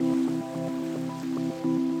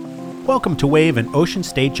Welcome to Wave, an Ocean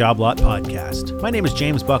State Job Lot podcast. My name is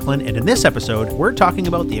James Buckland, and in this episode, we're talking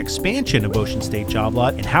about the expansion of Ocean State Job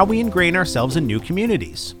Lot and how we ingrain ourselves in new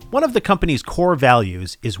communities. One of the company's core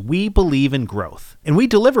values is we believe in growth, and we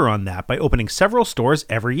deliver on that by opening several stores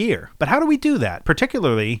every year. But how do we do that,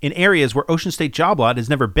 particularly in areas where Ocean State Job Lot has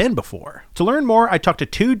never been before? To learn more, I talked to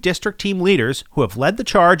two district team leaders who have led the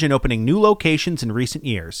charge in opening new locations in recent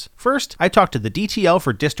years. First, I talked to the DTL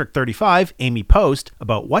for District 35, Amy Post,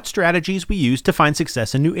 about what strategies we use to find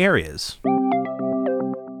success in new areas.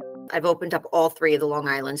 I've opened up all three of the Long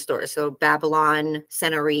Island stores, so Babylon,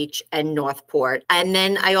 Center Reach, and Northport. And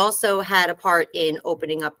then I also had a part in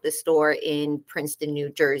opening up the store in Princeton, New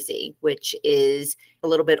Jersey, which is a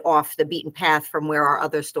little bit off the beaten path from where our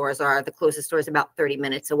other stores are. The closest store is about 30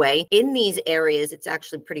 minutes away. In these areas, it's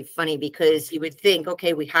actually pretty funny because you would think,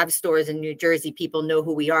 okay, we have stores in New Jersey, people know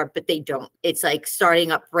who we are, but they don't. It's like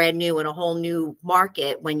starting up brand new in a whole new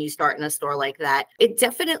market when you start in a store like that. It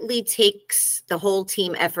definitely takes the whole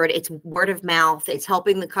team effort. It's word of mouth. It's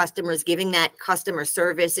helping the customers, giving that customer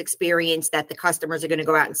service experience that the customers are going to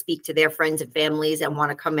go out and speak to their friends and families and want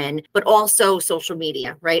to come in, but also social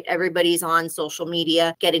media, right? Everybody's on social media,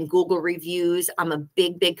 getting Google reviews. I'm a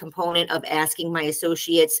big component of asking my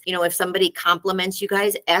associates, if somebody compliments you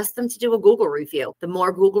guys, ask them to do a Google review. The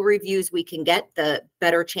more Google reviews we can get, the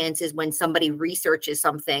better chances when somebody researches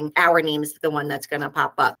something, our name's the one that's going to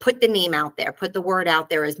pop up. Put the name out there, put the word out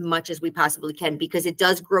there as much as we possibly can, because it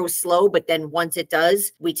does grow slow, but then once it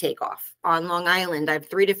does, we take off. On Long Island, I have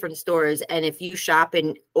 3 different stores, and if you shop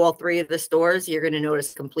in all 3 of the stores, you're going to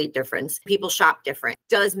notice a complete difference. People shop different.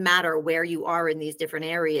 Does matter where you are in these different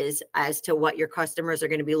areas as to what your customers are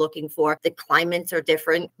going to be looking for. The climates are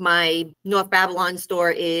different. My North Babylon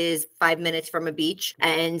store is 5 minutes from a beach,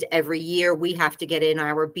 and every year we have to get in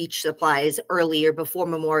our beach supplies earlier before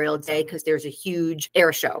Memorial Day because there's a huge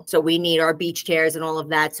air show. So we need our beach chairs and all of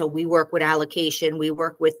that. So we work with allocation. We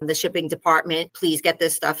work with the shipping department. Please get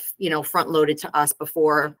this stuff, front loaded to us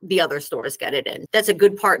before the other stores get it in. That's a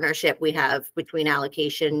good partnership we have between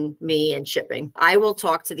allocation, me, and shipping. I will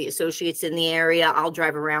talk to the associates in the area. I'll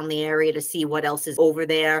drive around the area to see what else is over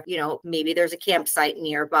there. Maybe there's a campsite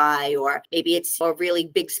nearby, or maybe it's a really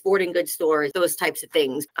big sporting goods store, those types of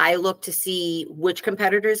things. I look to see which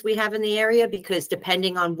competitors we have in the area, because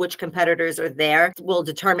depending on which competitors are there will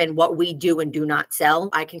determine what we do and do not sell.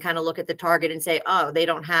 I can kind of look at the target and say, oh, they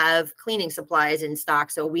don't have cleaning supplies in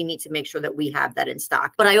stock, so we need to make sure that we have that in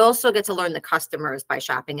stock. But I also get to learn the customers by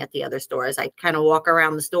shopping at the other stores. I kind of walk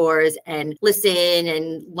around the stores and listen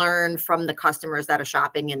and learn from the customers that are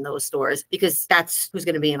shopping in those stores, because that's who's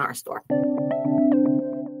going to be in our store.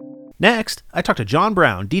 Next, I talked to John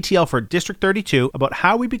Brown, DTL for District 32, about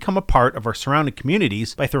how we become a part of our surrounding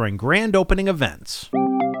communities by throwing grand opening events.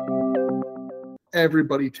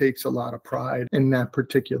 Everybody takes a lot of pride in that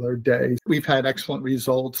particular day. We've had excellent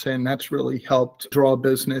results, and that's really helped draw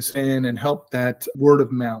business in and help that word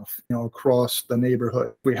of mouth, across the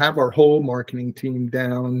neighborhood. We have our whole marketing team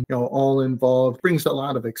down, all involved. Brings a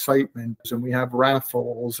lot of excitement, and we have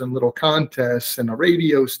raffles and little contests and a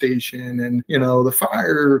radio station and, the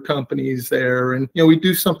fire companies there. And, we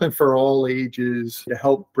do something for all ages to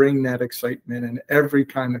help bring that excitement and every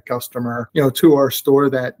kind of customer, to our store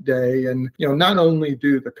that day. And, not only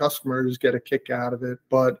do the customers get a kick out of it,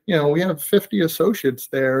 but, we have 50 associates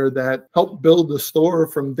there that help build the store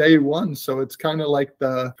from day one. So it's kind of like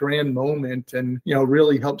the grand moment, and,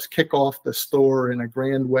 really helps kick off the store in a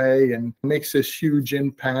grand way and makes this huge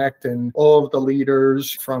impact. And all of the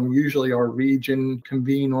leaders from usually our region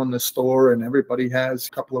convene on the store, and everybody has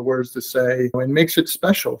a couple of words to say, and makes it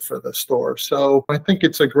special for the store. So I think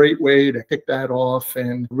it's a great way to kick that off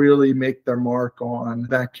and really make their mark on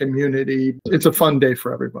that community. It's a fun day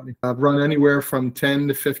for everybody. I've run anywhere from 10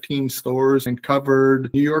 to 15 stores and covered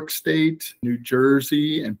New York State, New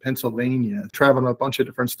Jersey, and Pennsylvania. Traveled a bunch of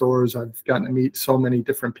different stores. I've gotten to meet so many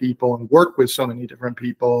different people and work with so many different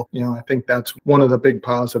people. I think that's one of the big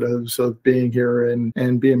positives of being here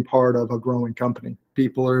and being part of a growing company.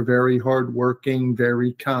 People are very hardworking,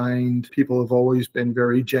 very kind. People have always been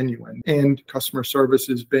very genuine, and customer service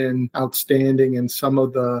has been outstanding. And some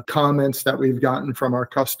of the comments that we've gotten from our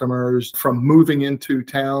customers from moving into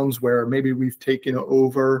towns where maybe we've taken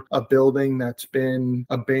over a building that's been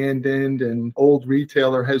abandoned, and old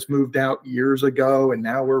retailer has moved out years ago, and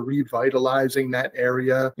now we're revitalizing that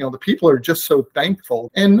area. The people are just so thankful.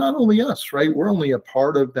 And not only us, right? We're only a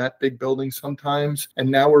part of that big building sometimes. And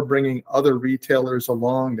now we're bringing other retailers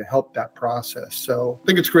along to help that process. So I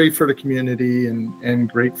think it's great for the community and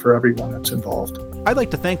great for everyone that's involved. I'd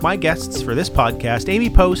like to thank my guests for this podcast, Amy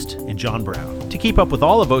Post and John Brown. To keep up with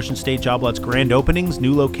all of Ocean State Job Lot's grand openings,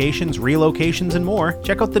 new locations, relocations, and more,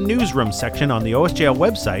 check out the newsroom section on the OSJL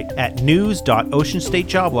website at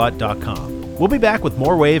news.oceanstatejoblot.com. We'll be back with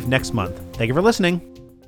more Wave next month. Thank you for listening.